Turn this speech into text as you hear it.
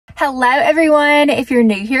Hello everyone, if you're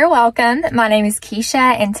new here, welcome. My name is Keisha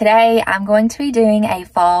and today I'm going to be doing a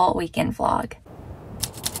fall weekend vlog.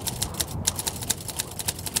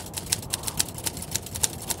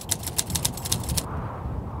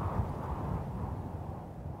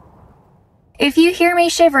 If you hear me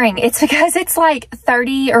shivering, it's because it's like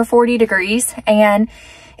 30 or 40 degrees and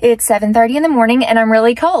it's 7:30 in the morning and I'm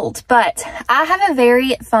really cold, but I have a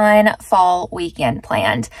very fun fall weekend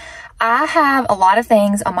planned. I have a lot of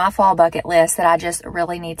things on my fall bucket list that I just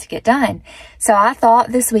really need to get done. So I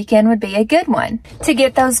thought this weekend would be a good one to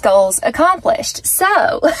get those goals accomplished.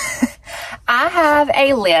 So I have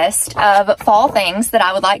a list of fall things that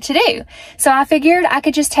I would like to do. So I figured I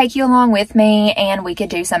could just take you along with me and we could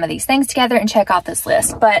do some of these things together and check off this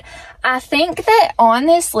list. But I think that on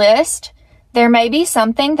this list, there may be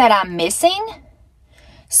something that I'm missing.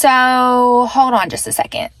 So hold on just a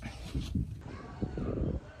second.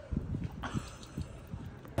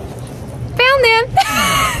 Found them.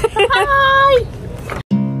 Hi.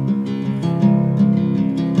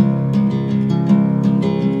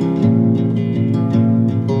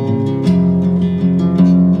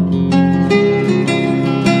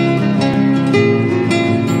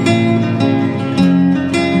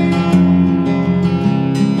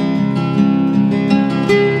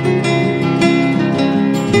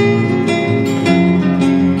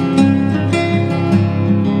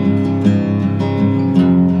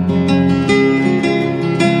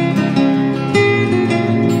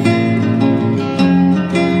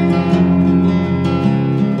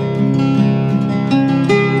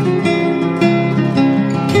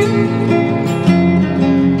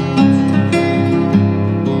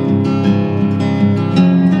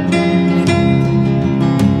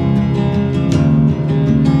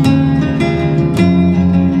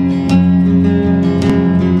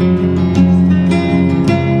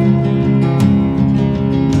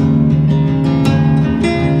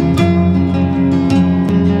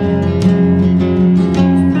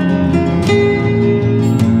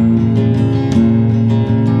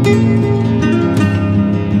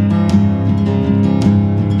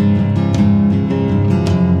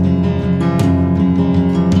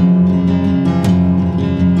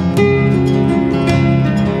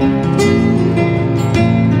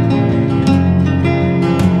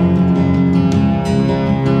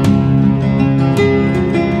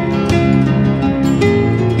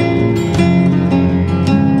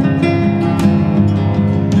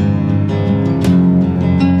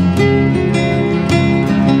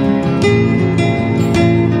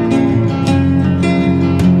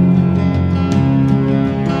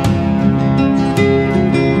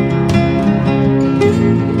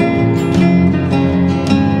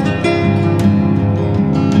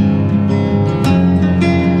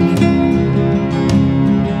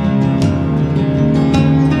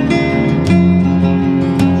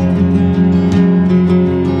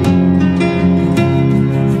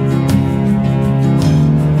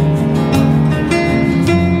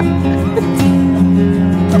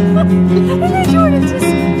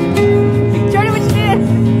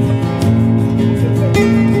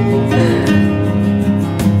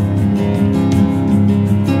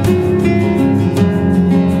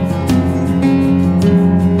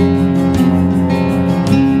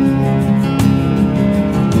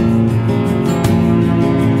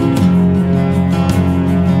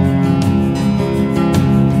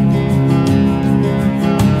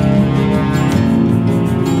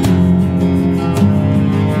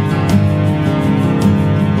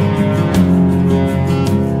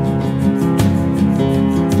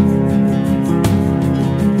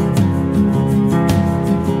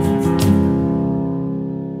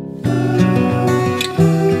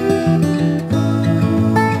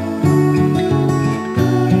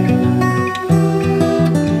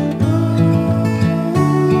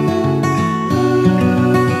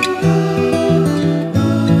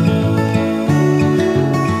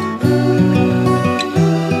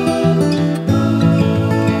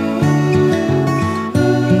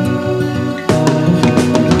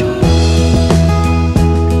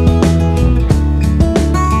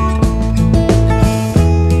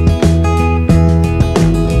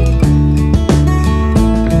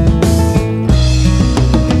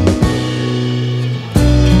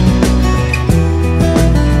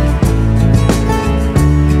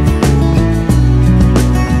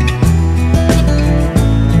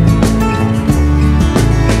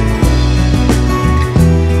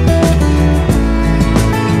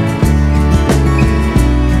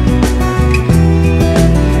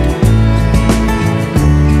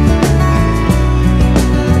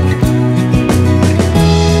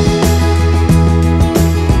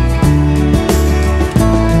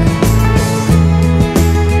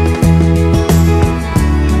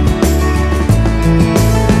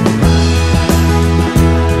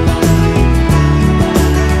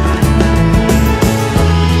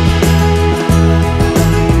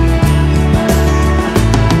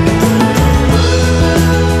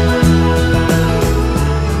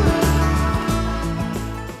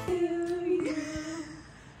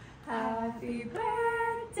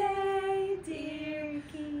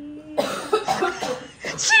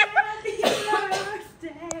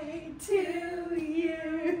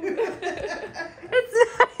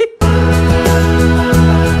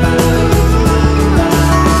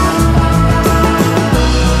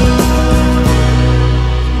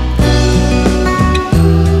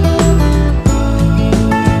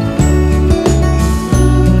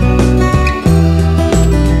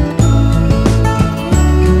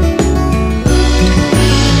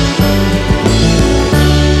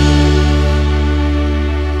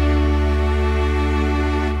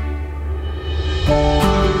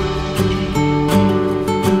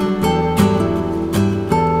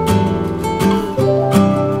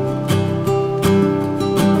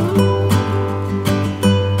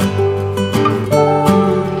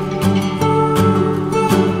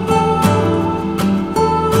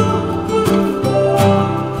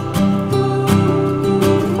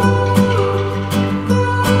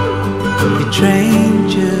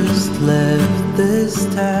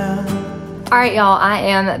 All right, y'all, I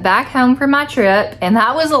am back home from my trip, and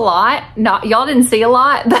that was a lot. Y'all didn't see a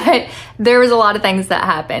lot, but there was a lot of things that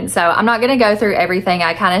happened. So I'm not gonna go through everything.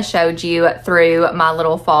 I kind of showed you through my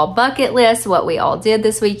little fall bucket list, what we all did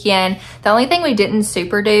this weekend. The only thing we didn't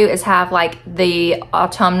super do is have like the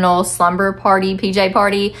autumnal slumber party, PJ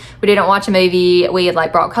party. We didn't watch a movie. We had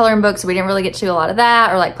like brought coloring books. So we didn't really get to do a lot of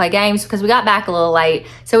that or like play games because we got back a little late.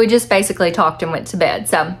 So we just basically talked and went to bed.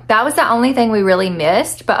 So that was the only thing we really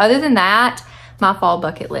missed. But other than that, my fall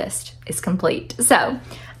bucket list is complete. So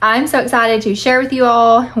I'm so excited to share with you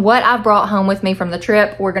all what I brought home with me from the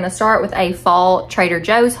trip. We're gonna start with a fall Trader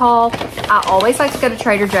Joe's haul. I always like to go to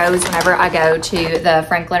Trader Joe's whenever I go to the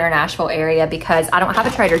Franklin or Nashville area because I don't have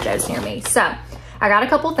a Trader Joe's near me. So I got a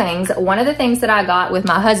couple things. One of the things that I got with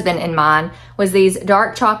my husband in mind was these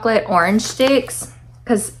dark chocolate orange sticks,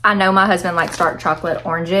 because I know my husband likes dark chocolate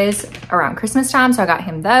oranges around Christmas time, so I got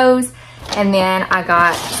him those. And then I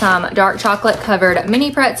got some dark chocolate covered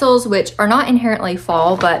mini pretzels, which are not inherently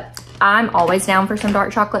fall, but I'm always down for some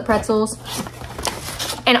dark chocolate pretzels.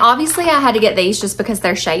 And obviously I had to get these just because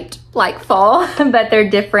they're shaped like fall, but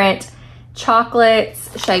they're different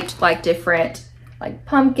chocolates shaped like different like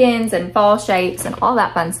pumpkins and fall shapes and all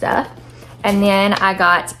that fun stuff. And then I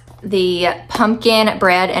got the pumpkin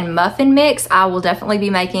bread and muffin mix. I will definitely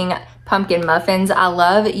be making pumpkin muffins. I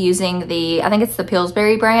love using I think it's the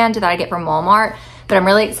Pillsbury brand that I get from Walmart, but I'm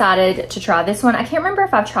really excited to try this one. I can't remember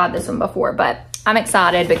if I've tried this one before, but I'm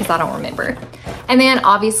excited because I don't remember. And then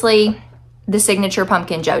obviously the signature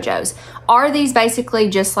pumpkin JoJo's. Are these basically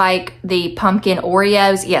just like the pumpkin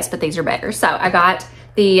Oreos? Yes, but these are better. So I got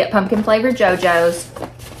the pumpkin flavored JoJo's,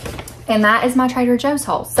 and that is my Trader Joe's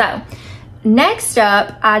haul. So next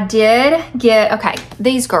up, I did get, okay,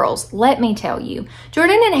 these girls, let me tell you,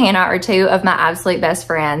 Jordan and Hannah are two of my absolute best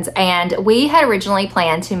friends, and we had originally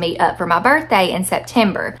planned to meet up for my birthday in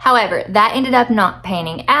September. However, that ended up not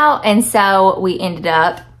panning out, and so we ended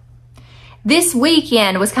up, this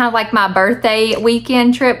weekend was kind of like my birthday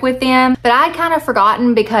weekend trip with them, but I'd kind of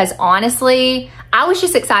forgotten because honestly, I was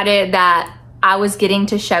just excited that I was getting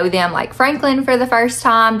to show them like Franklin for the first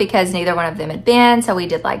time because neither one of them had been. So we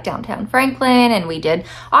did like downtown Franklin, and we did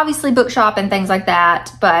obviously bookshop and things like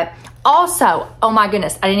that. But also, oh my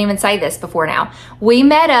goodness, I didn't even say this before now. We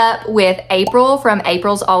met up with April from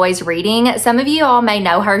April's Always Reading. Some of you all may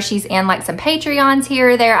know her. She's in like some Patreons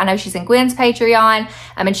here or there. I know she's in Gwen's Patreon.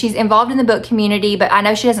 I mean, she's involved in the book community, but I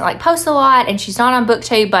know she doesn't like post a lot and she's not on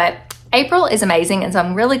BookTube, but April is amazing, and so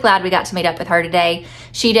I'm really glad we got to meet up with her today.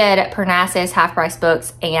 She did Parnassus, Half Price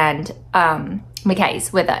Books, and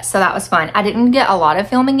McKay's with us, so that was fun. I didn't get a lot of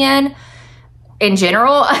filming in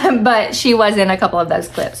general, but she was in a couple of those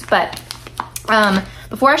clips. But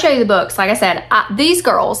before I show you the books, like I said, these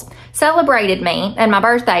girls celebrated me and my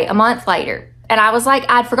birthday a month later. And I was like,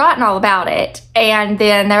 I'd forgotten all about it. And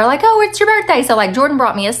then they were like, oh, it's your birthday. So like Jordan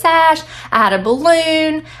brought me a sash. I had a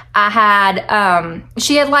balloon. I had,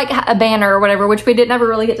 she had like a banner or whatever, which we didn't ever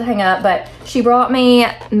really get to hang up, but she brought me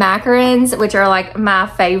macarons, which are like my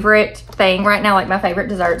favorite thing right now, like my favorite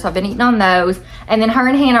dessert. So I've been eating on those. And then her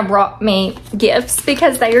and Hannah brought me gifts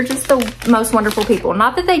because they are just the most wonderful people.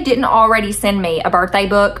 Not that they didn't already send me a birthday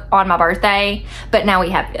book on my birthday, but now we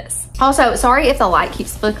have this. Also, sorry if the light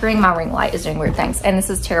keeps flickering. My ring light is doing weird things, and this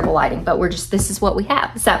is terrible lighting, but this is what we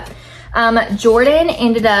have. So, Jordan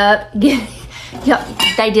ended up getting,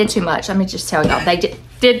 they did too much. Let me just tell y'all, they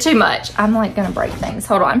did too much. I'm like gonna break things.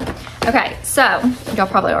 Hold on. Okay, so y'all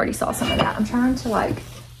probably already saw some of that. I'm trying to like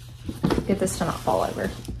get this to not fall over.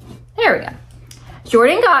 There we go.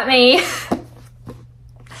 Jordan got me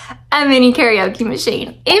a mini karaoke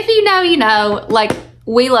machine. If you know, you know. Like,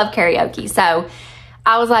 we love karaoke, so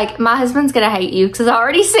I was like, my husband's gonna hate you because I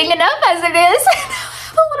already sing enough as it is. I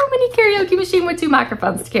have a little mini karaoke machine with 2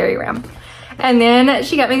 microphones to carry around. And then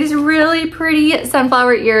she got me these really pretty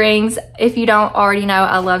sunflower earrings. If you don't already know,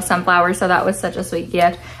 I love sunflowers, so that was such a sweet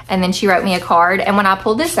gift. And then she wrote me a card. And when I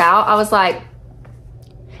pulled this out, I was like,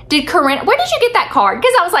 did Corinna, where did you get that card?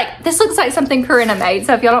 Because I was like, this looks like something Corinna made.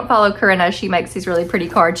 So if y'all don't follow Corinna, she makes these really pretty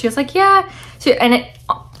cards. She was like, yeah. And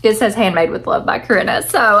it says handmade with love by Corinna.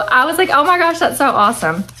 So I was like, oh my gosh, that's so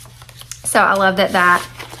awesome. So I love that that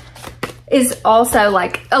is also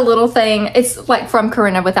like a little thing. It's like from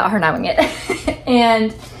Corinna without her knowing it.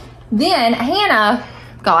 And then Hannah,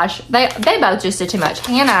 gosh, they both just did too much.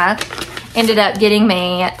 Hannah ended up getting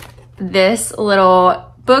me this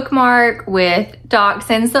little bookmark with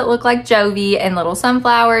dachshunds that look like Jovi and little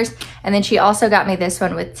sunflowers. And then she also got me this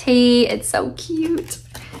one with tea. It's so cute.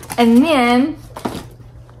 And then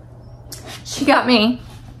she got me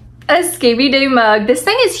a Scooby-Doo mug. This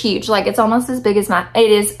thing is huge. Like, it's almost as big as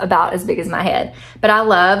it is about as big as my head. But I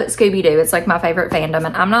love Scooby-Doo. It's like my favorite fandom.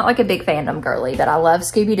 And I'm not like a big fandom girly, but I love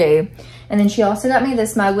Scooby-Doo. And then she also got me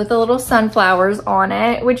this mug with the little sunflowers on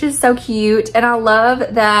it, which is so cute. And I love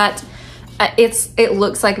that it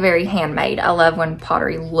looks like very handmade. I love when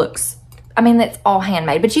pottery looks, I mean, it's all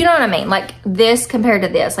handmade, but you know what I mean? Like this compared to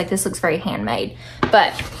this, like this looks very handmade,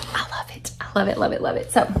 but I love it. I love it, love it, love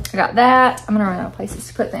it. So I got that. I'm gonna run out of places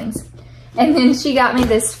to put things. And then she got me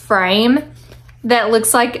this frame that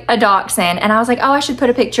looks like a dachshund. And I was like, oh, I should put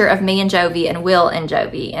a picture of me and Jovi and Will and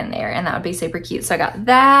Jovi in there. And that would be super cute. So I got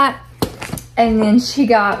that. And then she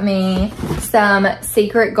got me some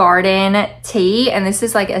Secret Garden tea. And this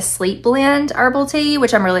is like a sleep blend herbal tea,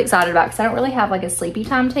 which I'm really excited about because I don't really have like a sleepy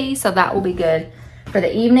time tea. So that will be good for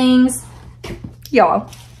the evenings.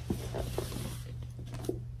 Y'all.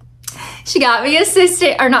 She got me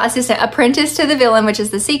Apprentice to the Villain, which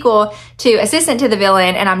is the sequel to Assistant to the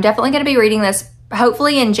Villain. And I'm definitely going to be reading this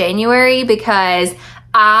hopefully in January because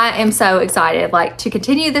I am so excited, like, to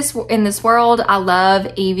continue this in this world. I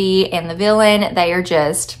love Evie and the villain. They are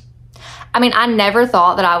just, I mean, I never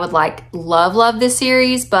thought that I would like love this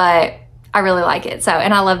series, but I really like it. So,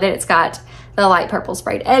 and I love that it's got the light purple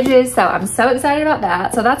sprayed edges. So I'm so excited about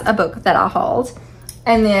that. So that's a book that I hauled.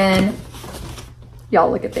 And then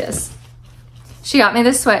y'all look at this. She got me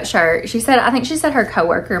this sweatshirt. She said, I think she said her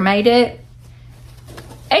coworker made it.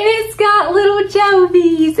 And it's got little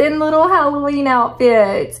Jovies and little Halloween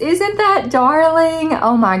outfits. Isn't that darling?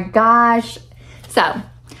 Oh my gosh. So,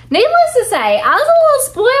 needless to say, I was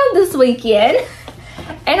a little spoiled this weekend.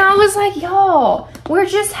 And I was like, y'all, we're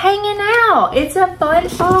just hanging out. It's a fun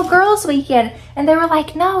fall girls weekend. And they were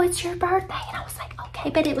like, no, it's your birthday. And I was like, okay,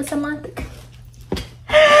 but it was a month ago. And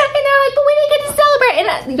they're like, but we didn't get to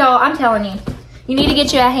celebrate. And y'all, I'm telling you, you need to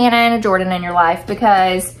get you a Hannah and a Jordan in your life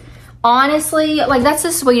because honestly, like that's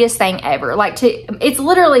the sweetest thing ever. Like it's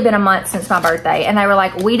literally been a month since my birthday and they were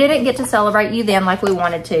like, we didn't get to celebrate you then like we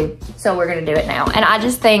wanted to. So we're going to do it now. And I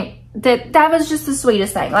just think that was just the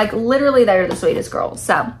sweetest thing. Like literally they were the sweetest girls.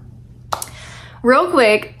 So real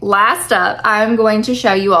quick, last up, I'm going to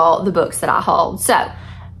show you all the books that I hauled. So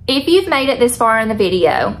if you've made it this far in the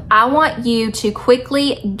video, I want you to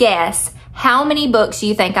quickly guess how many books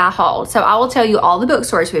you think I hauled. So I will tell you all the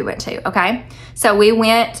bookstores we went to, okay? So we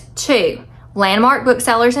went to Landmark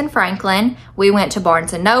Booksellers in Franklin. We went to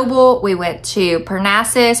Barnes & Noble. We went to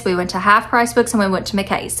Parnassus. We went to Half Price Books, and we went to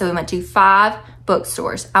McKay's. So we went to 5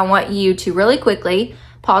 bookstores. I want you to really quickly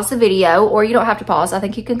pause the video, or you don't have to pause. I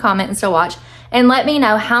think you can comment and still watch, and let me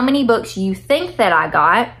know how many books you think that I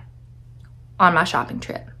got on my shopping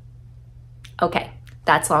trip. Okay,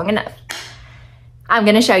 that's long enough. I'm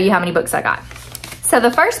gonna show you how many books I got. So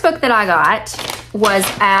the first book that I got was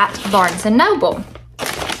at Barnes & Noble.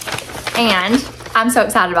 And I'm so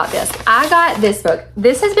excited about this. I got this book.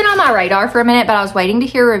 This has been on my radar for a minute, but I was waiting to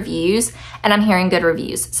hear reviews and I'm hearing good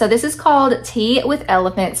reviews. So this is called Tea with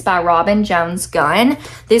Elephants by Robin Jones Gunn.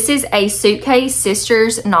 This is a Suitcase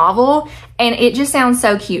Sisters novel and it just sounds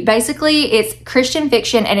so cute. Basically, it's Christian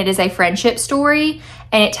fiction and it is a friendship story.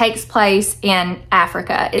 And it takes place in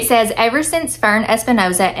Africa. It says, ever since Fern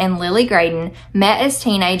Espinosa and Lily Graydon met as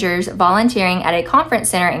teenagers volunteering at a conference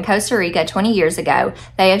center in Costa Rica 20 years ago,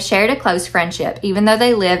 they have shared a close friendship, even though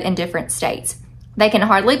they live in different states. They can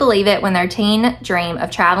hardly believe it when their teen dream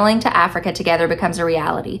of traveling to Africa together becomes a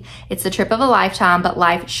reality. It's the trip of a lifetime, but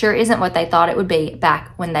life sure isn't what they thought it would be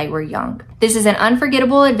back when they were young. This is an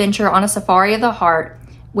unforgettable adventure on a safari of the heart,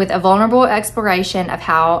 with a vulnerable exploration of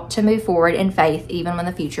how to move forward in faith even when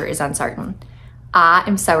the future is uncertain. I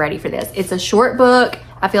am so ready for this. It's a short book.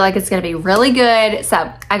 I feel like it's gonna be really good. So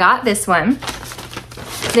I got this one.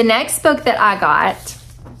 The next book that I got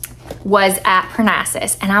was at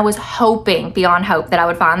Parnassus, and I was hoping beyond hope that I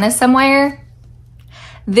would find this somewhere.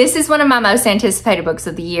 This is one of my most anticipated books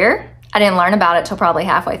of the year. I didn't learn about it till probably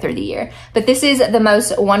halfway through the year, but this is The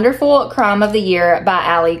Most Wonderful Crime of the Year by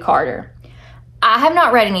Allie Carter. I have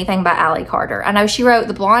not read anything by Allie Carter. I know she wrote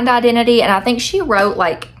The Blonde Identity, and I think she wrote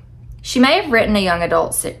she may have written a young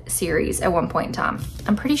adult series at one point in time.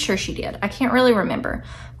 I'm pretty sure she did. I can't really remember,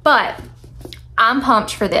 but I'm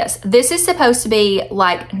pumped for this. This is supposed to be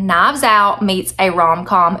like Knives Out meets a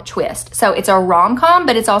rom-com twist. So it's a rom-com,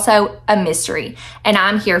 but it's also a mystery, and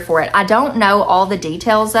I'm here for it. I don't know all the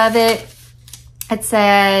details of it. It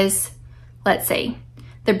says, let's see.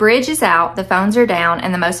 The bridge is out, the phones are down,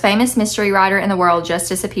 and the most famous mystery writer in the world just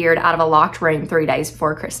disappeared out of a locked room 3 days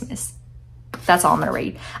before Christmas. That's all I'm gonna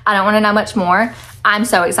read. I don't wanna know much more. I'm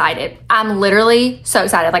so excited. I'm literally so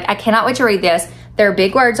excited. Like, I cannot wait to read this. There are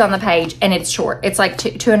big words on the page and it's short. It's like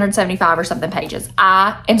 275 or something pages.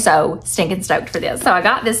 I am so stinking stoked for this. So I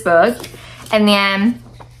got this book, and then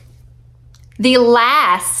the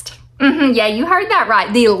last, yeah, you heard that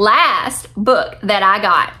right. The last book that I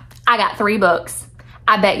got 3 books.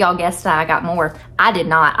 I bet y'all guessed that I got more. I did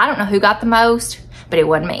not. I don't know who got the most, but it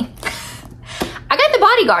wasn't me. I got The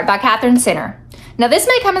Bodyguard by Catherine Center. Now this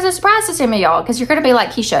may come as a surprise to some of y'all because you're gonna be like,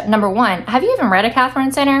 Keisha, number one, have you even read a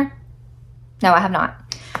Catherine Center? No, I have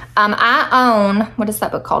not. I own, what is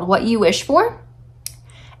that book called? What You Wish For.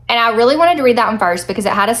 And I really wanted to read that one first because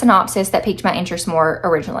it had a synopsis that piqued my interest more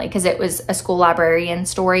originally because it was a school librarian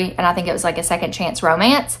story, and I think it was like a second chance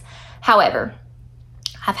romance. However,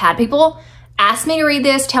 I've had people ask me to read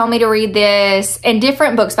this, tell me to read this, and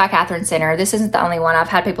different books by Catherine Center. This isn't the only one. I've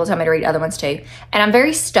had people tell me to read other ones too. And I'm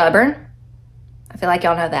very stubborn. I feel like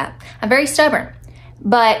y'all know that. I'm very stubborn.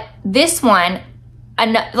 But this one,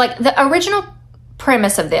 like the original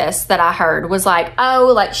premise of this that I heard was like,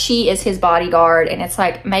 oh, like she is his bodyguard, and it's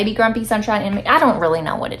like maybe Grumpy Sunshine Enemy. I don't really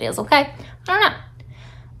know what it is, okay? I don't know.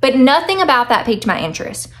 But nothing about that piqued my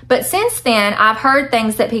interest. But since then, I've heard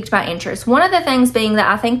things that piqued my interest. One of the things being that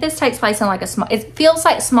I think this takes place in like a small, it feels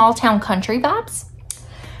like small town country vibes.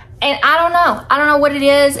 And I don't know. I don't know what it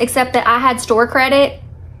is, except that I had store credit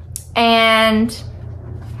and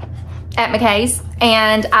at McKay's,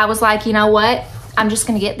 and I was like, you know what? I'm just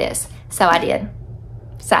gonna get this. So I did.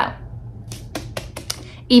 So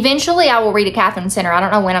eventually I will read a Catherine Center. I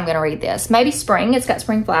don't know when I'm gonna read this. Maybe spring. It's got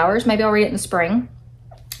spring flowers. Maybe I'll read it in the spring.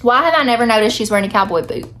 Why have I never noticed she's wearing a cowboy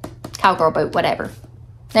boot? Cowgirl boot, whatever.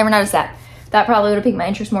 Never noticed that. That probably would have piqued my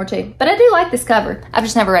interest more too. But I do like this cover. I've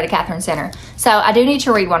just never read a Catherine Center. So I do need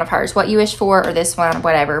to read one of hers. What You Wish For or this one,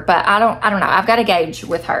 whatever. But I don't know. I've got to gauge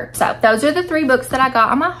with her. So those are the 3 books that I got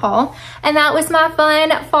on my haul. And that was my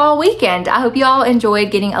fun fall weekend. I hope you all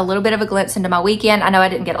enjoyed getting a little bit of a glimpse into my weekend. I know I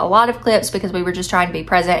didn't get a lot of clips because we were just trying to be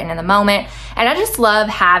present and in the moment. And I just love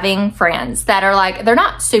having friends that are like, they're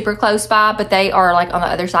not super close by, but they are like on the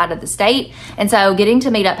other side of the state. And so getting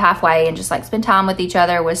to meet up halfway and just like spend time with each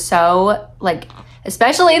other was so like,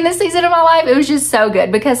 especially in this season of my life, it was just so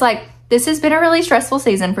good because like this has been a really stressful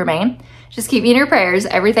season for me. Just keep me in your prayers.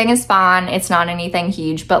 Everything is fine. It's not anything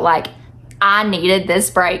huge, but like I needed this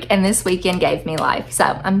break and this weekend gave me life. So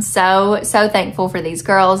I'm so thankful for these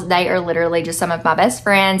girls. They are literally just some of my best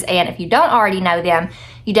friends. And if you don't already know them,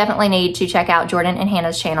 you definitely need to check out Jordan and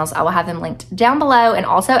Hannah's channels. I will have them linked down below. And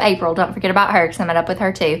also April, don't forget about her because I met up with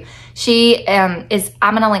her too. She I'm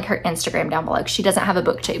going to link her Instagram down below because she doesn't have a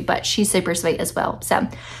booktube, but she's super sweet as well. So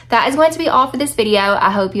that is going to be all for this video.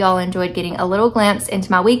 I hope you all enjoyed getting a little glimpse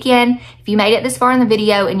into my weekend. If you made it this far in the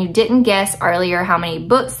video and you didn't guess earlier how many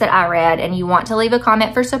books that I read and you want to leave a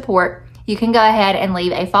comment for support, you can go ahead and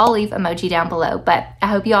leave a fall leaf emoji down below. But I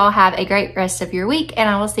hope you all have a great rest of your week, and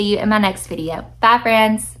I will see you in my next video. Bye,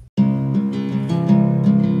 friends.